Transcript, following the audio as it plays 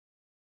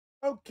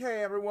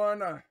Okay,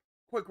 everyone,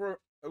 quick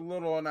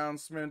little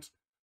announcement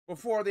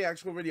before the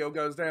actual video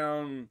goes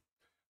down.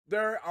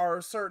 There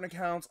are certain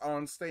accounts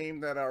on Steam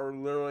that are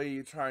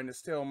literally trying to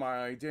steal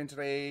my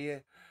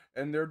identity,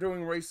 and they're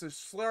doing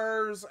racist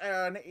slurs,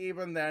 and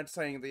even that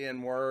saying the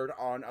N-word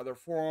on other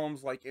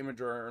forums like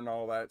Imager and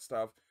all that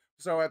stuff.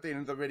 So at the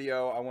end of the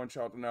video, I want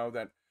y'all to know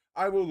that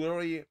I will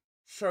literally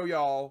show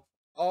y'all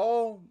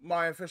all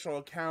my official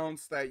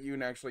accounts that you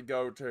can actually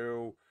go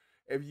to.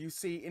 If you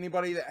see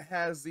anybody that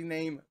has the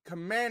name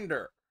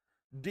Commander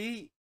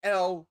DLH,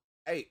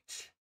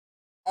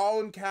 all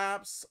in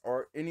caps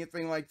or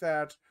anything like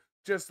that,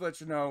 just to let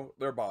you know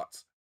they're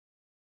bots.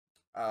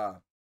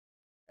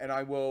 And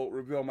I will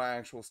reveal my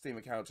actual Steam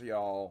account to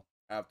y'all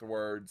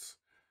afterwards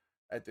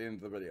at the end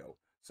of the video.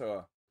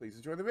 So please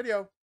enjoy the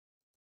video.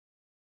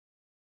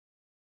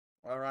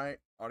 All right,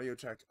 audio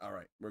check. All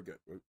right, we're good.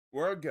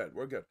 We're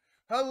good.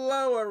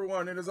 Hello,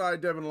 everyone. It is I,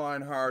 Devin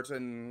Lionheart,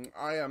 and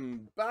I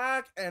am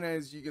back. And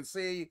as you can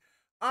see,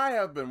 I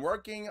have been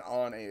working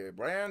on a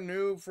brand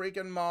new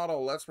freaking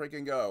model. Let's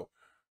freaking go.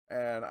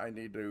 And I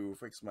need to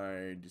fix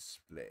my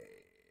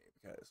display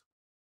because,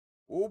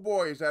 oh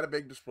boy, is that a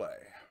big display.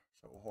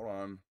 So hold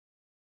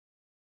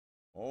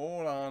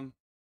on.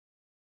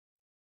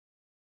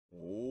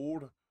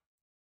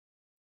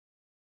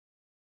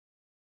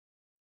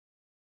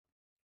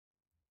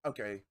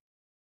 Okay,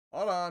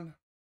 hold on.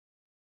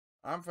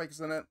 I'm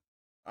fixing it.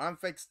 I'm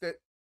fixed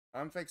it.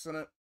 I'm fixing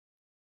it.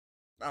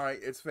 All right,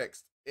 it's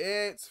fixed.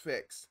 It's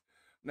fixed.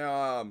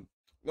 Now,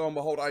 lo and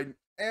behold, I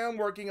am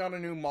working on a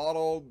new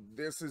model.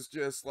 This is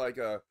just like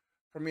a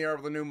premiere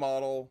of the new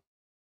model.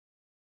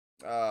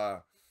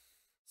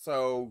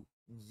 So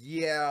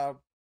yeah,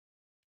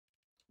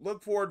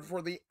 look forward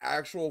for the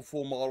actual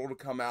full model to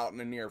come out in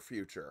the near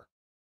future.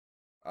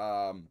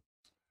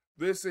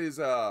 This is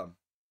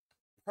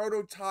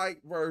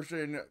prototype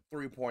version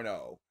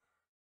 3.0.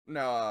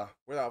 Now,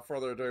 without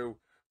further ado,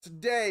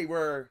 today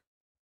we're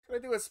gonna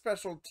do a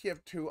special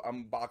TF2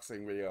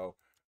 unboxing video.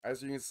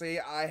 As you can see,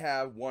 I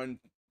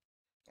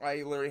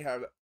literally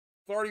have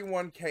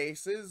 31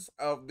 cases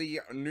of the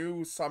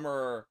new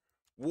summer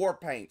war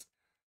paint.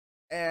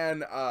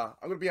 And I'm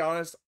gonna be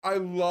honest, I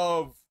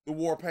love the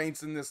war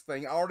paints in this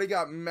thing. I already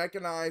got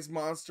mechanized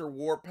monster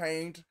war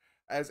paint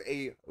as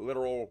a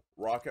literal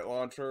rocket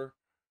launcher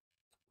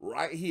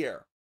right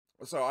here.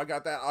 So I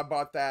got that. I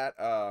bought that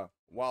a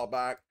while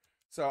back.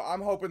 So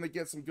I'm hoping to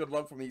get some good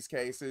luck from these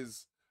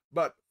cases.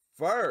 But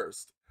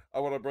first, I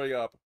want to bring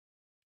up,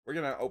 we're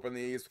gonna open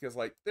these because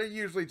like they're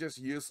usually just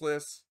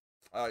useless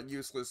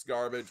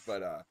garbage.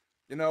 But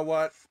you know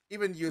what?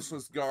 Even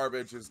useless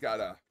garbage has got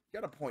a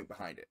point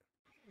behind it.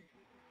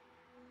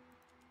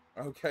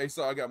 Okay,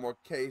 so I got more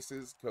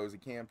cases. Cozy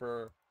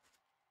camper.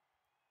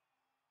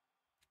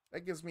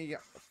 That gives me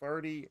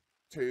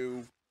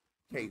 32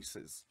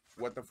 cases.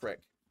 What the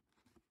frick?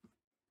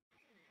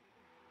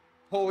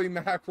 Holy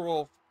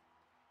mackerel.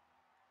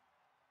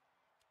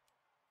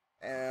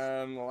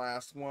 And the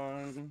last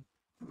one,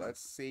 let's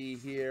see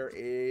here,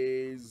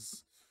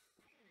 is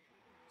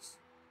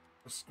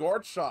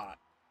Scorch Shot.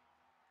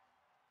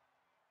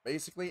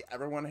 Basically,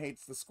 everyone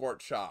hates the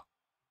Scorch Shot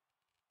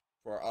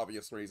for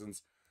obvious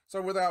reasons.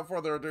 So without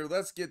further ado,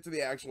 let's get to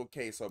the actual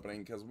case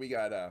opening because we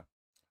got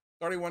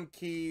 31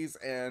 keys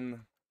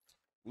and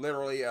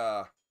literally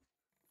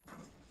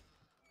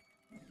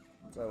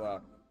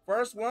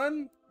first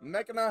one,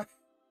 mechanized.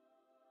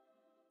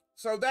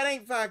 So that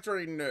ain't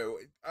factory new.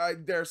 I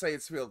dare say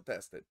it's field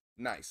tested.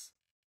 Nice.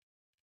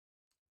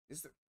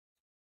 Is it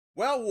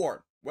well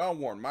worn? Well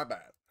worn, my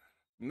bad.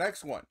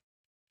 Next one.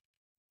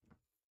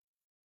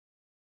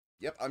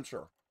 Yep, I'm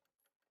sure.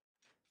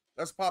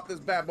 Let's pop this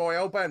bad boy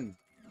open.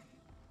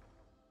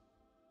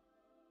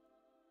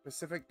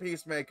 Pacific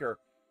Peacemaker.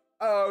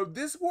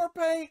 This war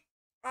paint,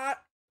 I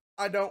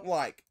don't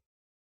like.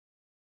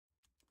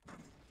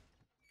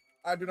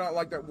 I do not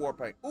like that war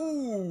paint.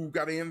 Ooh,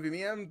 got an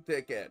MVM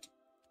ticket.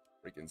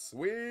 Freaking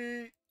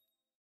sweet.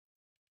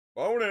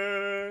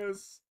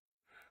 Bonus.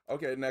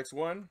 Okay, next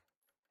one.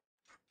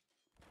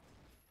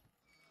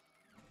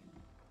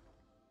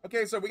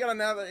 Okay, so we got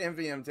another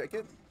MVM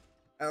ticket.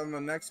 And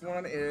the next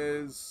one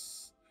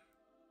is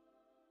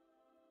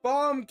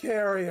Bomb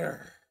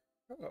Carrier.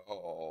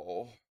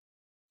 Oh.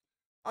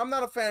 I'm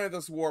not a fan of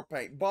this war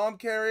paint. Bomb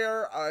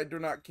Carrier, I do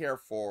not care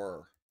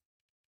for.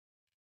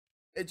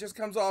 It just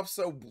comes off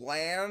so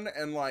bland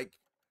and like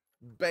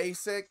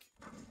basic.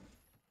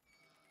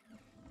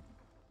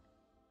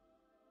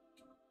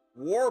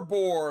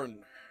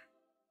 Warborn.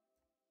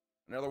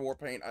 Another war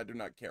paint I do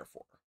not care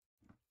for.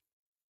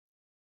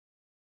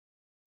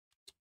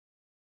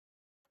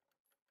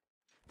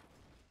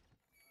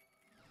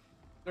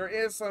 There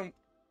is some...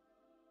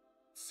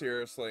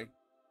 Seriously.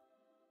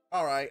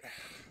 Alright.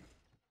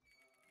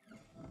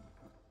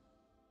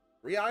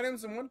 3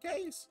 items in one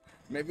case?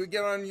 Maybe we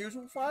get an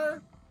unusual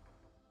fire?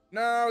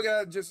 No, we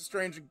got just a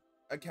strange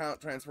account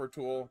transfer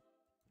tool.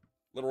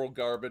 Literal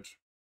garbage.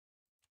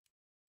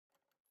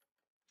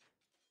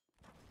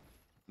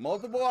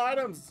 Multiple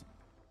items.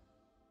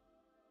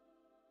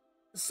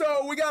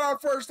 So we got our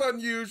first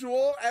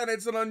unusual, and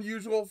it's an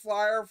unusual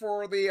flyer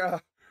for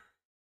the,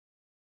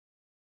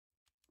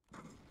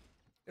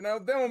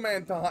 demo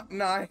man.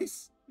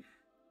 Nice.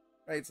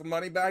 Made some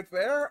money back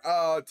there.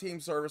 Team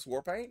service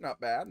war paint. Not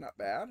bad, not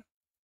bad.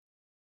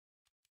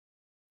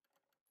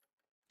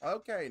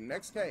 Okay,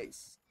 next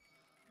case.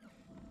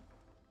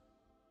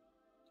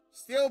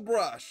 Steel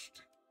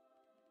brushed.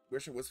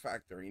 Wish it was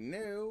factory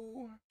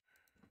new.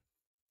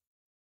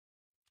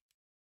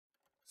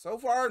 So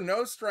far,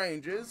 no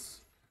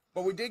stranges,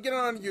 but we did get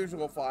an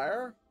unusual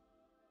flyer.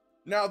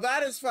 Now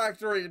that is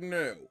factory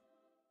new.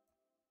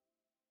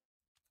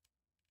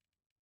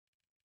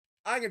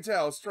 I can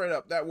tell straight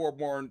up that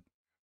Warborn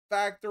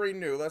factory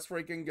new. Let's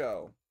freaking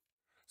go.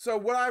 So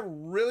what I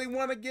really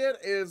want to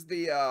get is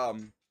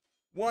the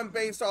one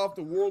based off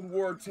the World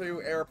War II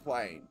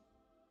airplane,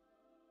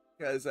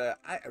 because I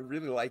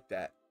really like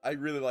that. I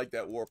really like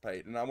that war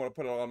paint, and I want to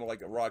put it on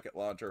like a rocket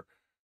launcher.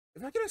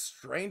 If I get a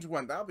strange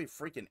one, that'll be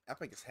freaking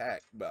epic as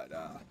heck. But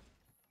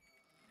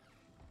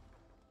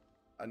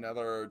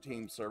another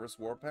team service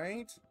war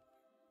paint.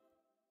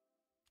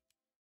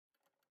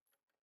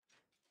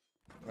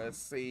 Let's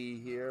see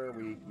here.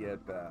 We get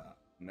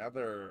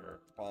another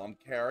bomb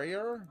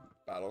carrier,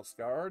 battle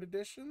scarred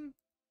edition.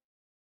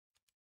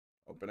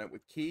 Open it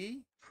with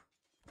key.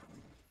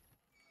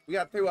 We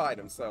got 2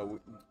 items, so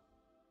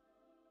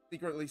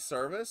secretly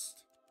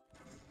serviced.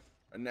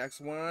 The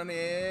next one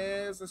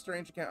is a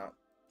strange account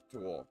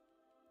tool.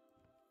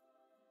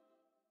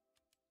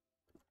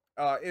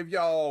 If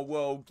y'all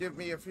will give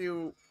me a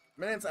few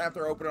minutes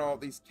after opening all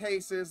these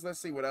cases, let's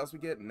see what else we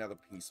get. Another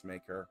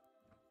peacemaker.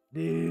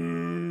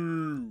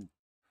 Boo!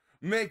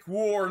 Make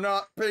war,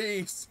 not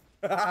peace.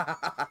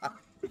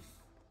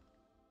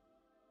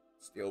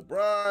 Steel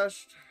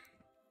brushed.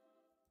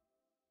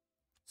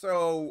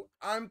 So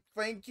I'm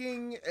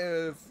thinking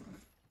if,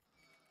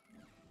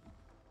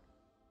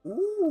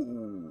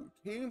 ooh,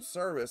 team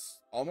service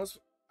almost.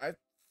 I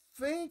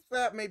think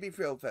that may be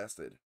field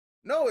tested.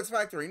 No, it's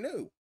factory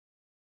new.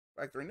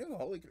 Factory new.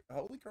 Holy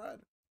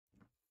crud.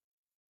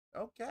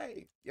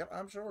 Okay. Yep,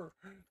 I'm sure.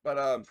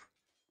 But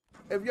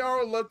if y'all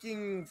are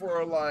looking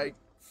for like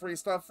free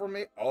stuff from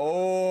me,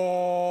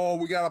 oh,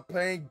 we got a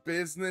paint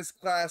business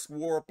class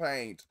war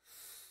paint.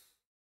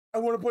 I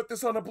want to put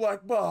this on a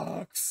black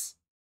box.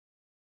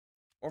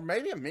 Or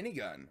maybe a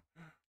minigun.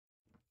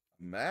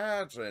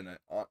 Imagine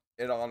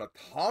it on a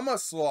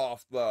Thomas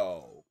Loft,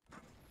 though.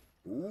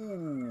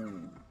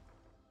 Ooh.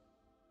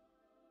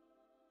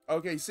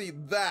 Okay, see,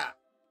 that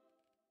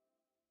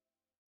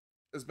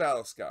is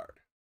battle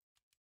scarred.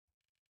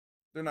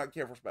 Do not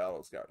care for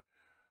battle scarred.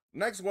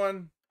 Next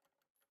one.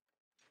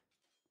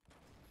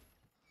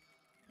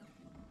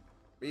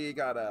 We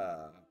got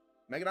a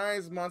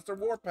mechanized monster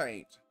war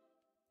paint.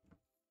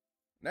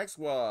 Next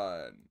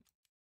one.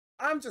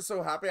 I'm just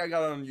so happy I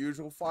got an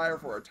unusual flyer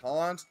for a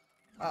taunt.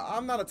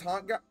 I'm not a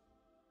taunt guy.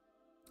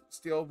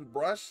 Steel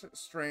brush,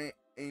 strange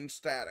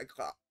static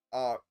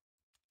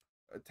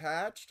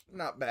attached.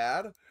 Not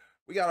bad.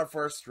 We got our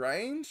first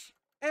strange,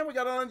 and we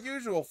got an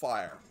unusual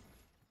flyer.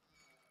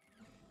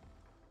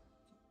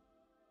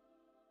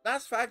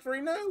 That's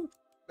factory new.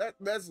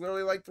 That's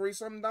literally like $3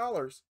 some.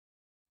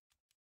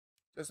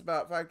 Just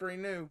about factory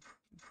new.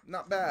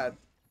 Not bad.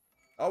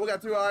 Oh, we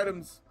got 2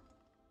 items.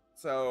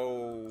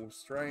 So,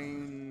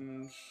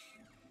 strange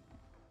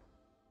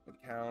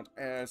account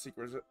and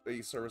secret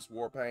service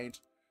war paint.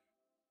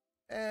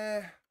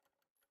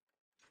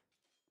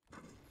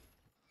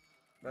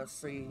 Let's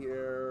see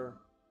here.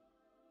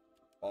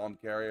 Bomb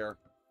carrier.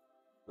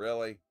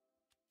 Really?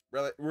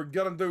 Really? We're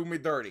gonna do me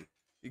dirty.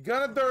 You're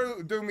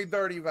gonna do me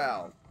dirty,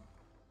 Val.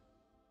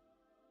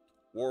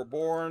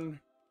 Warborn.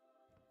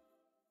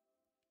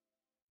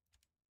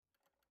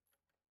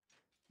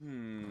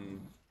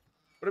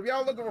 But if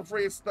y'all looking for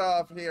free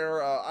stuff here,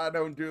 I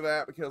don't do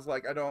that because,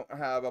 like, I don't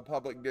have a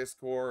public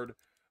Discord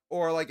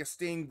or, like, a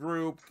Steam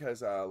group.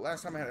 Because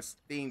last time I had a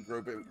Steam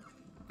group, it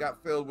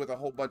got filled with a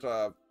whole bunch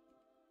of,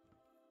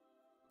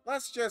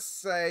 let's just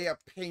say,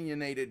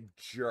 opinionated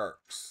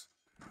jerks.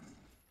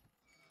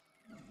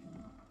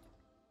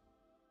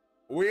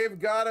 We've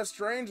got a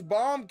strange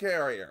bomb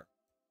carrier.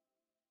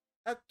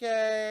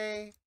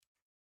 Okay.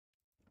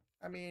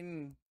 I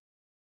mean,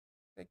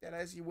 take that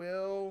as you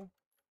will.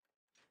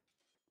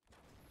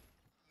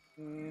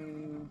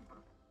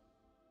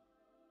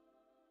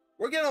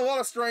 We're getting a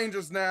lot of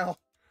strangers now.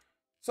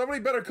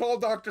 Somebody better call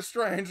Dr.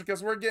 Strange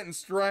because we're getting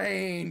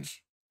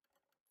strange.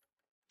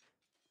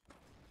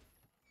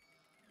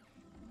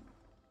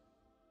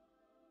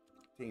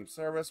 Team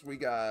service, we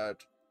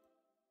got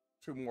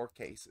 2 more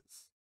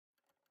cases.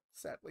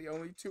 Sadly,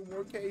 only 2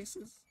 more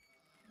cases.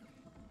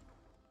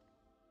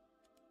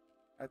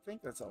 I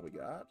think that's all we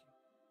got.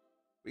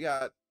 We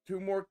got 2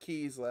 more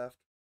keys left.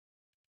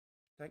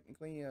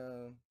 Technically,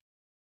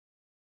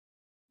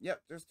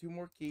 yep, there's 2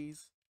 more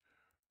keys.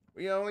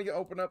 We only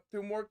open up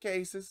 2 more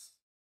cases.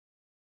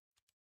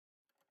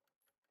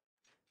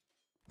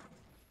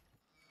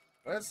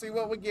 Let's see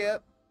what we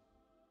get.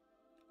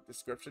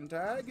 Description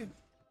tag.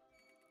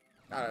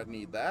 I don't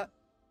need that.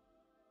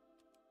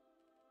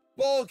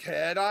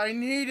 Bulkhead, I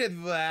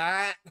needed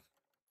that.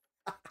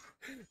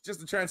 Just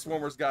the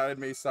Transformers guided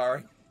me,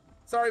 sorry.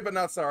 Sorry, but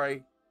not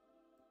sorry.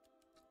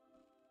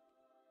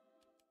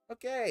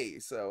 Okay,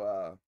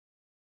 so,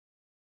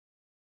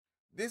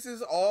 this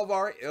is all of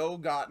our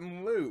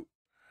ill-gotten loot.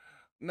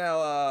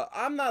 Now,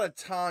 I'm not a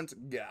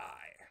taunt guy.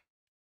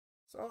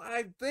 So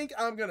I think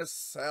I'm gonna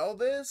sell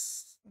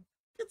this,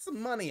 get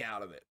some money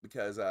out of it,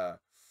 because, yeah.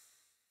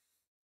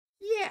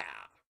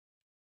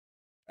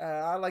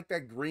 I like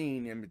that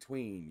green in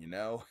between, you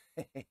know?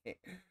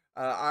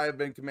 I've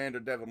been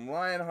Commander Devin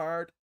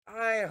Lionheart.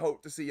 I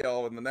hope to see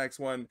y'all in the next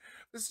one.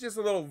 This is just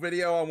a little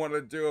video I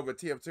wanted to do of a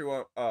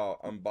TF2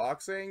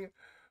 unboxing.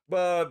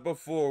 But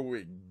before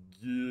we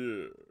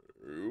go,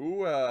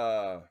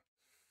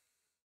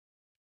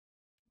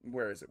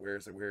 where is it? Where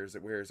is it? Where is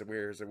it? Where is it?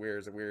 Where is it? Where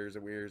is it? Where is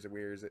it? Where is it?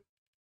 Where is it?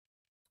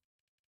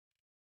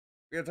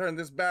 We're gonna turn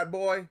this bad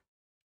boy.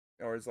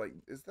 Or it's like,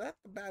 is that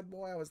the bad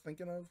boy I was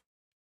thinking of?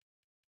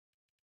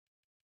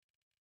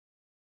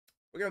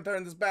 We're gonna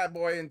turn this bad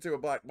boy into a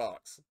black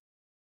box.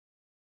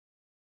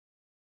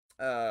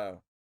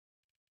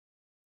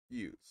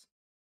 Use.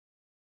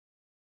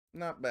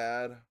 Not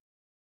bad.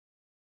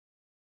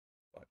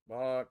 Black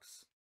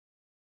box.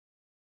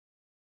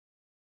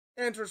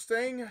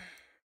 Interesting.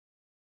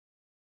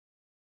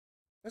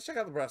 Let's check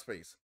out the breast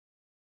piece.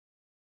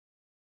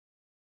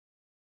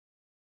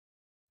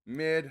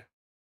 Mid.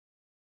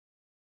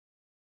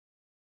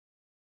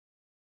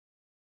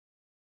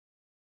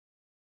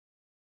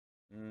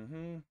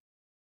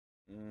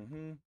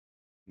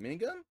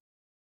 Minigun?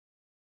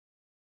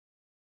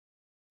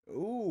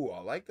 Ooh,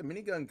 I like the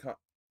minigun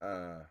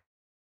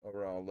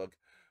overall look.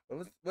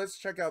 But let's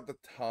check out the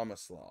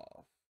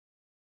Tomislav.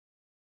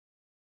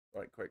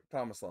 Right, quick,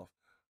 Tomislav.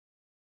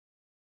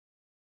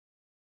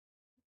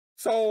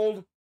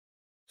 Sold!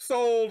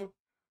 Sold!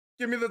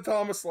 Give me the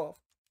Tomislav.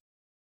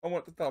 I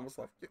want the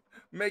Tomislav.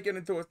 Make it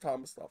into a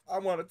Tomislav. I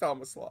want a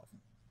Tomislav.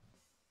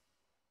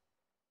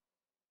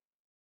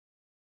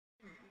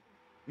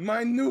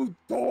 My new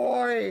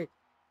toy!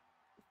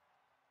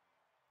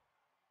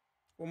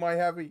 Am I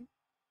happy?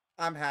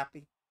 I'm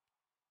happy.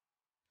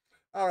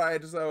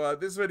 Alright, so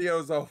this video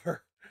is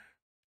over.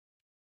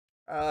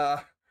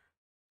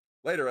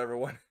 Later,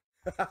 everyone.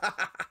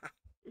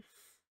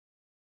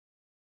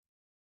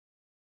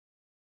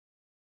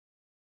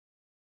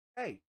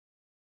 Hey,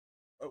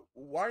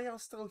 why are y'all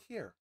still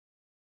here?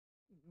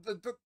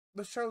 The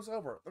show's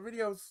over. The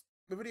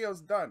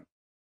video's done.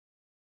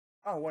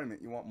 Oh, wait a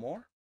minute. You want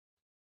more?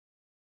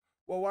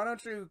 Well, why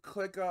don't you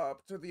click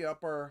up to the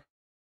upper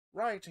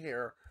right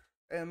here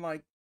and,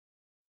 like,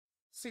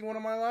 see one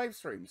of my live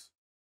streams?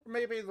 Or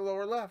maybe the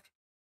lower left.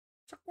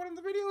 Check one of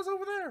the videos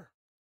over there.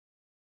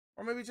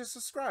 Or maybe just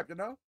subscribe, you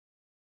know?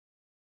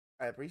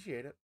 I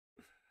appreciate it.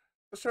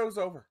 The show's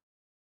over.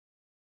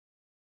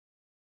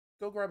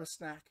 Go grab a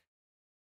snack.